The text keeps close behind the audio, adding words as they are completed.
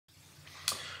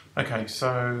Okay,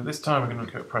 so this time we're going to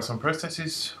look at Poisson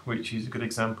processes, which is a good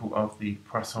example of the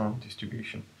Poisson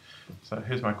distribution. So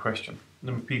here's my question.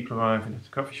 The number of people arriving at a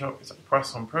coffee shop is a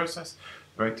Poisson process,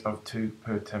 the rate of 2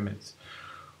 per 10 minutes.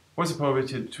 What is the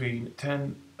probability between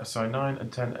 9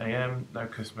 and 10 a.m. no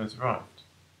customers arrived?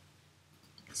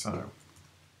 So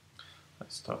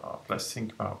let's start off. Let's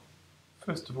think about,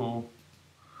 first of all,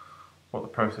 what the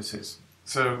process is.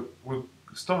 So we'll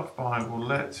start by, we'll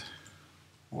let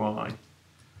y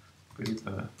be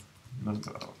the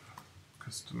number of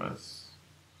customers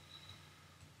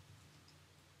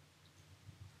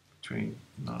between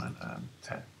 9 and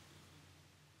 10.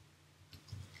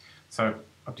 So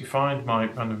I've defined my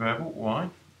random variable y,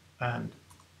 and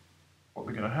what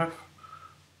we're going to have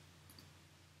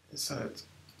is that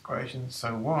equation.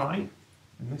 So y,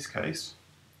 in this case,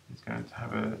 is going to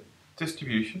have a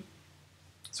distribution.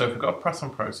 So if we've got a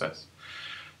Poisson process,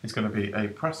 it's going to be a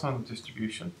Poisson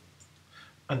distribution.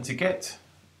 And to get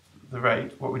the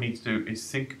rate, what we need to do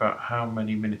is think about how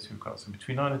many minutes we've got. So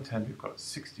between 9 and 10, we've got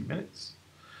 60 minutes.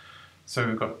 So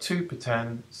we've got 2 per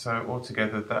 10, so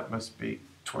altogether that must be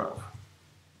 12.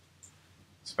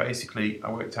 So basically, I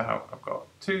worked out, I've got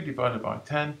 2 divided by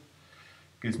 10,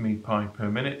 gives me pi per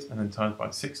minute, and then times by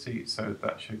 60, so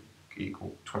that should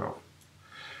equal 12.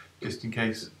 Just in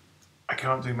case I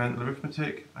can't do mental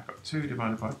arithmetic, I've got 2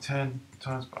 divided by 10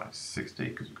 times by 60,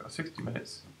 because we've got 60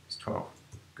 minutes, it's 12.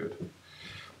 Good.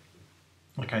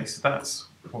 Okay, so that's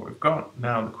what we've got.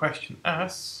 Now the question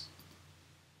asks,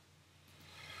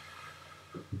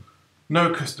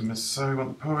 no customers, so we want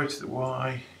the probability that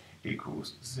y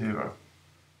equals 0.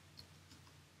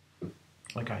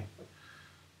 Okay,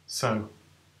 so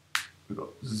we've got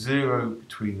 0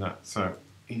 between that, so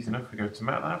easy enough. We go to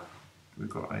MATLAB, we've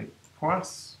got a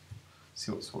Poisson,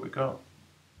 see what we've got.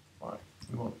 Right,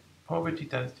 we want probability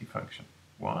density function.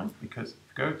 Why? Because if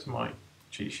you go to my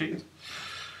cheat sheet,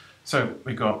 so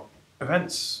we got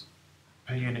events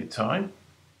per unit time,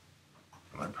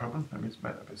 no problem, let me just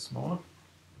make that a bit smaller.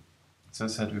 So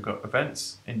as I said, we've got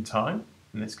events in time,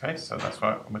 in this case, so that's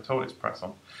why we're told it's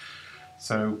Poisson.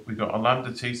 So we've got our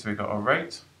lambda t, so we've got our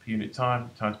rate per unit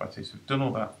time, times by t, so we've done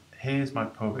all that. Here's my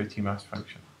probability mass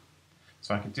function.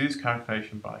 So I can do this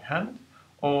calculation by hand,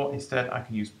 or instead I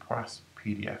can use Poisson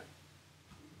PDF.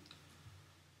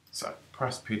 So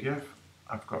Poisson PDF,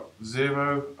 I've got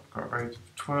 0, I've got a rate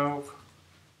of 12,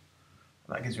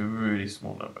 and that gives me a really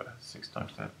small number, 6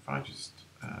 times 10. If I just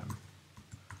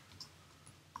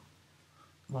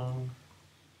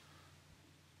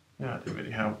yeah, it didn't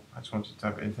really help, I just wanted to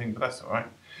type it in thing, but that's alright.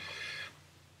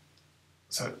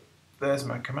 So there's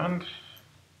my command.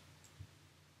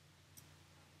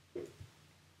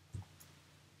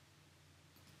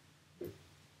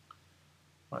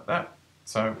 Like that.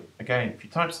 So again, if you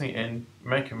type something in,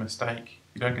 make a mistake,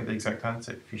 you don't get the exact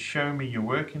answer. If you show me you're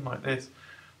working like this,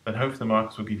 then hopefully the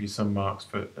markers will give you some marks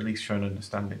for at least showing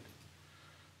understanding.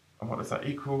 And what does that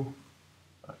equal?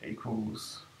 That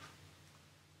equals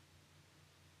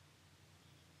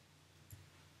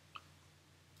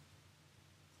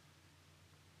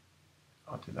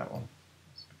I'll do that one.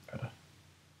 That's a bit better.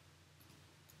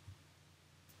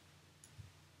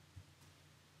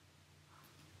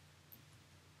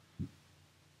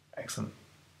 Excellent.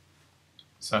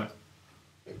 So,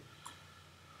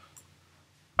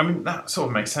 I mean, that sort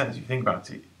of makes sense if you think about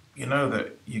it. You know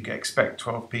that you expect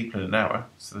 12 people in an hour,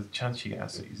 so the chance you get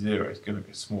absolutely 0 is going to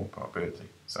be a small probability.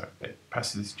 So it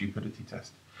passes the stupidity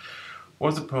test.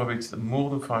 What is the probability that more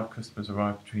than 5 customers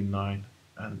arrive between 9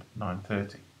 and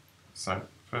 9:30? So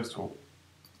first of all,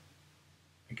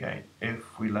 again,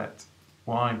 if we let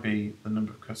y be the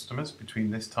number of customers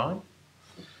between this time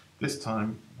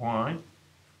y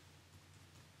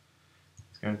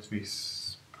is going to be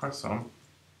Poisson.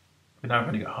 We now have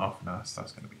only got half an hour, so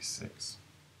that's going to be 6.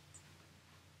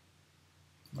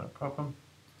 No problem.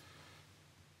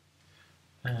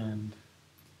 And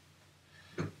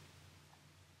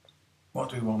what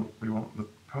do we want? We want the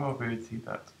probability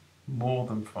that more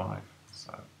than 5,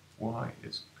 so y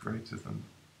is greater than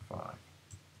 5,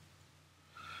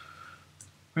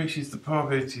 which is the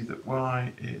probability that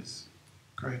y is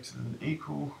greater than or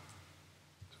equal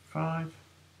to 5,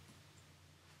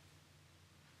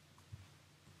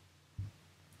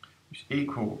 which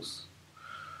equals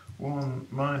 1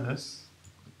 minus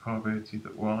the probability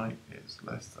that y is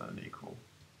less than or equal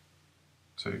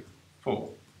to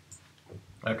 4.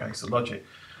 Okay, so logic.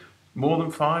 More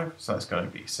than 5, so that's going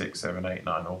to be 6, 7, 8,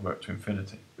 9, all the way up to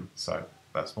infinity. So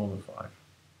that's more than 5.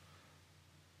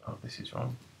 Oh, this is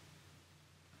wrong.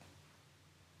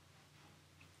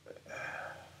 That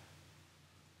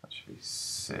should be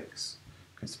 6,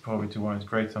 because the probability y is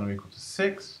greater than or equal to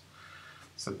 6.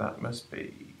 So that must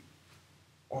be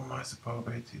 1 minus the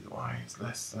probability that y is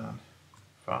less than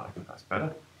 5. That's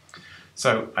better.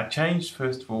 So I changed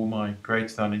first of all my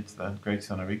greater than into the greater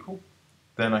than or equal.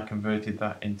 Then I converted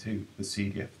that into the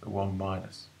CDF, the 1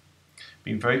 minus.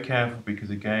 Being very careful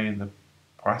because again the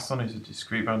Poisson is a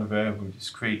discrete random variable and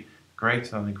discrete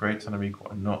greater than and greater than or equal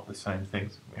are not the same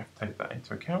things. We have to take that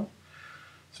into account.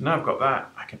 So now I've got that,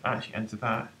 I can actually enter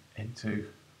that into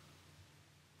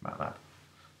MATLAB.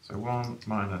 So 1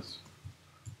 minus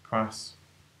Poisson.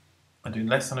 I'm doing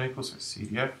less than or equal, so it's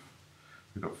CDF.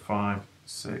 We've got 5,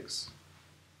 6.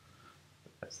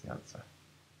 That's the answer.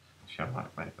 Actually, I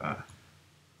might make that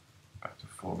back to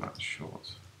format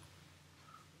short.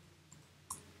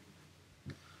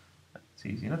 That's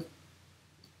easy enough.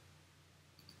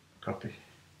 Copy.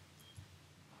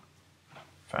 In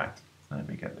fact, let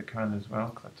me get the command as well,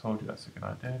 because I told you that's a good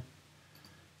idea.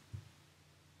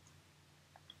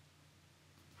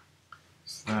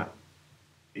 So that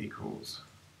equals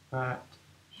that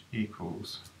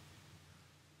equals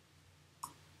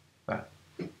that.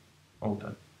 All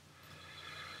done.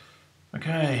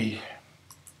 Okay.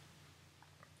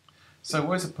 So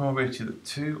what is the probability that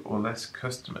 2 or less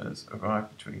customers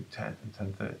arrive between 10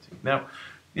 and 10:30? Now,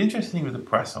 the interesting thing with the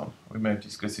Poisson, we may have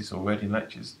discussed this already in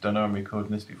lectures, don't know I'm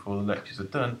recording this before the lectures are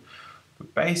done,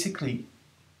 but basically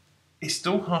it's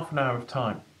still half an hour of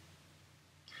time.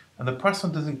 And the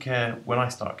Poisson doesn't care when I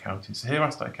start counting. So here I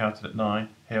start counting at 9,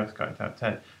 here I start counting at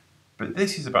 10. But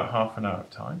this is about half an hour of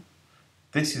time.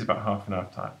 This is about half an hour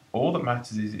of time. All that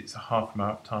matters is it's a half an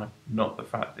hour of time, not the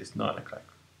fact that it's 9 o'clock,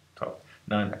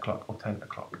 9 o'clock or 10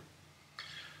 o'clock.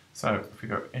 So if we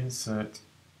go insert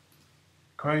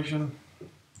equation,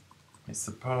 it's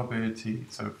the probability.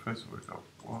 So first of all we've got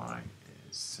y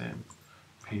is sim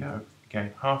PO.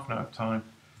 Again, half an hour of time,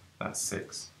 that's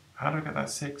 6. How do I get that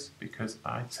 6? Because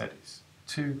I said it's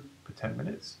 2 per 10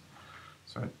 minutes.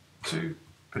 So 2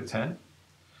 per 10.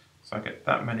 So I get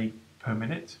that many per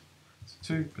minute. So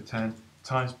 2 per 10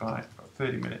 times by about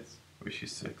 30 minutes, which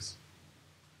is 6.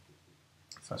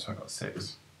 So that's why I got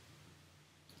 6.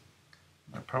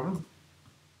 No problem.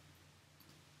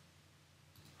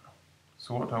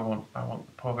 So what do I want? I want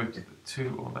the probability that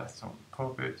 2 or less. I want the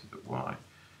probability that y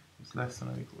is less than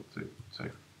or equal to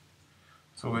 2.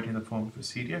 It's already in the form of a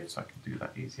CDF, so I can do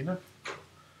that easy enough.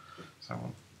 So I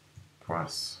want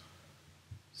plus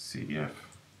CDF.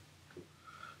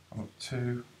 I want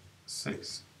 2,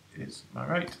 6 is my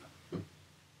rate.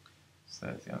 So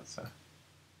there's the answer.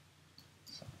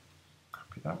 So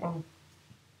copy that one.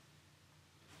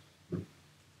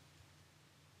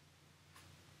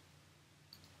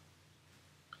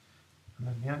 And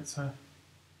then the answer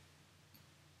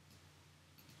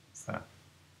is that.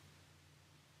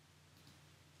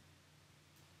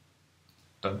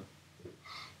 Done.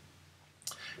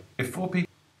 If 4 people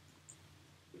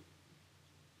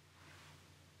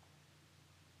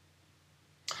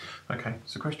Okay,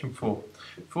 so question 4.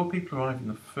 If 4 people arrive in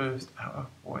the first hour,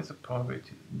 what is the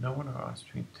probability that no one arrives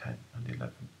between 10 and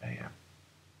 11 AM?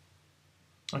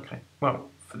 Okay,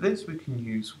 well, for this we can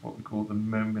use what we call the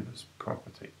momentous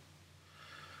property.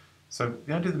 So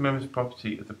the idea of the momentous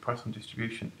property of the Poisson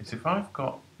distribution is if I've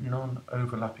got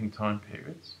non-overlapping time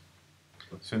periods,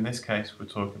 so in this case we're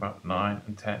talking about 9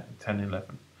 and 10 and 10 and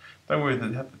 11. Don't worry that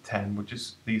they have the 10,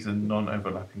 these are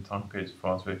non-overlapping time periods as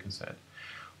far as we're concerned.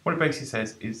 What it basically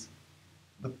says is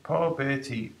the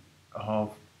probability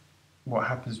of what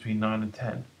happens between 9 and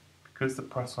 10, because the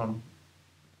Poisson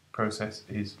process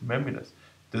is memoryless,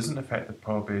 doesn't affect the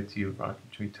probability of arriving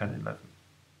between 10 and 11.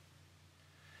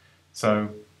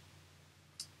 So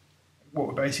what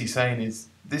we're basically saying is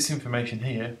this information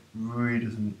here really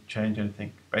doesn't change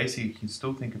anything. Basically, you can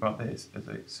still think about this as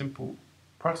a simple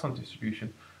Poisson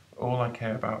distribution. All I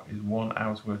care about is 1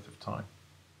 hour's worth of time.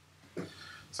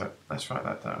 So let's write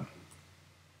that down.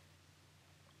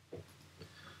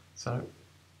 So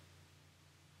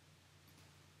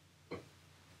we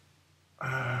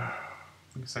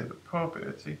can say the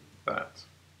probability that,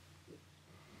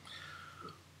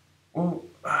 well,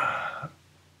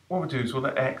 what we'll do is we'll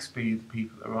let x be the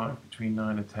people that arrive between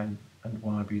 9 and 10 and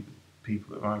y be the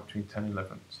people that arrive between 10 and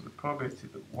 11. So the probability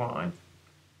that y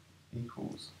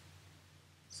equals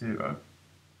 0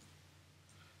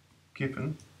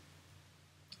 given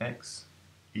x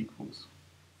equals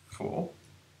 4,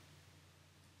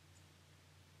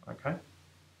 okay,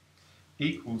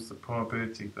 equals the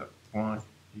probability that y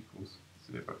equals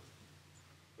 0.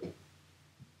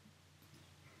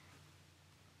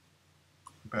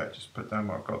 Better just put down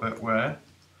what I've got there, where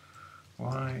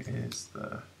y is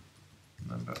the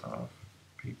number of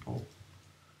people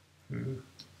who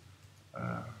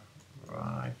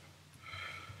arrive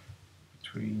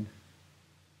between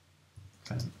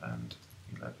 10 and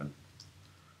 11,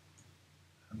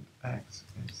 and x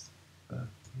is the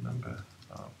number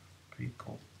of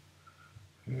people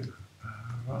who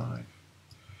arrive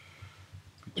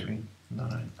between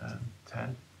 9 and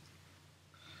 10,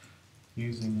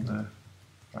 using the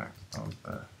fact of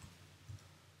the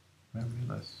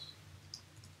memoryless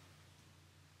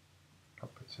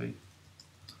property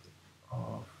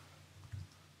of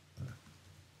the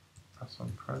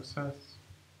Poisson process,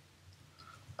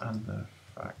 and the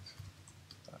fact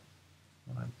that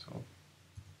 9 till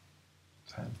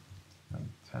 10 and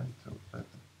 10 till 11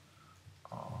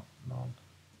 are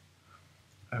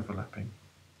non-overlapping.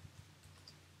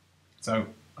 So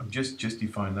I'm just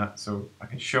defined that so I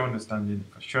can show understanding.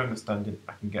 If I show understanding,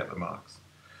 I can get the marks.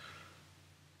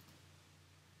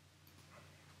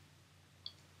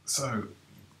 So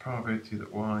probability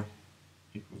that y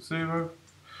equals 0.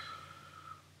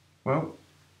 Well,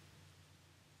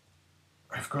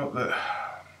 I've got that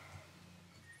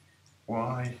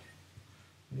y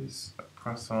is a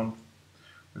Poisson.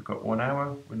 We've got 1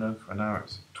 hour. We know for an hour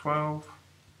it's 12.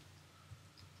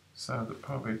 So the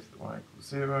probability that y equals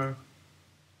 0.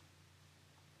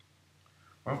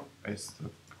 Well, it's the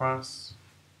Poisson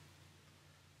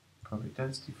probability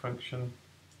density function.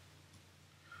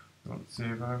 We want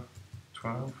 0,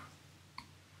 12.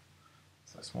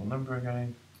 It's a small number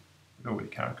again. We've already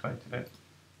calculated it.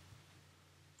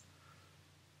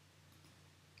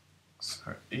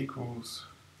 So it equals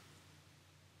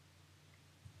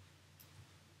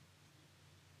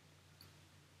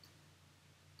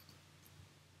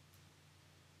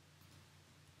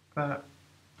that,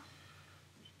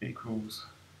 which equals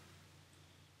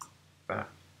that.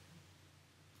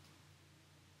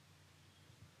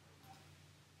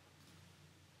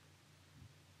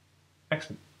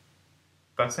 Excellent.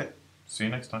 That's it. See you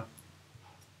next time.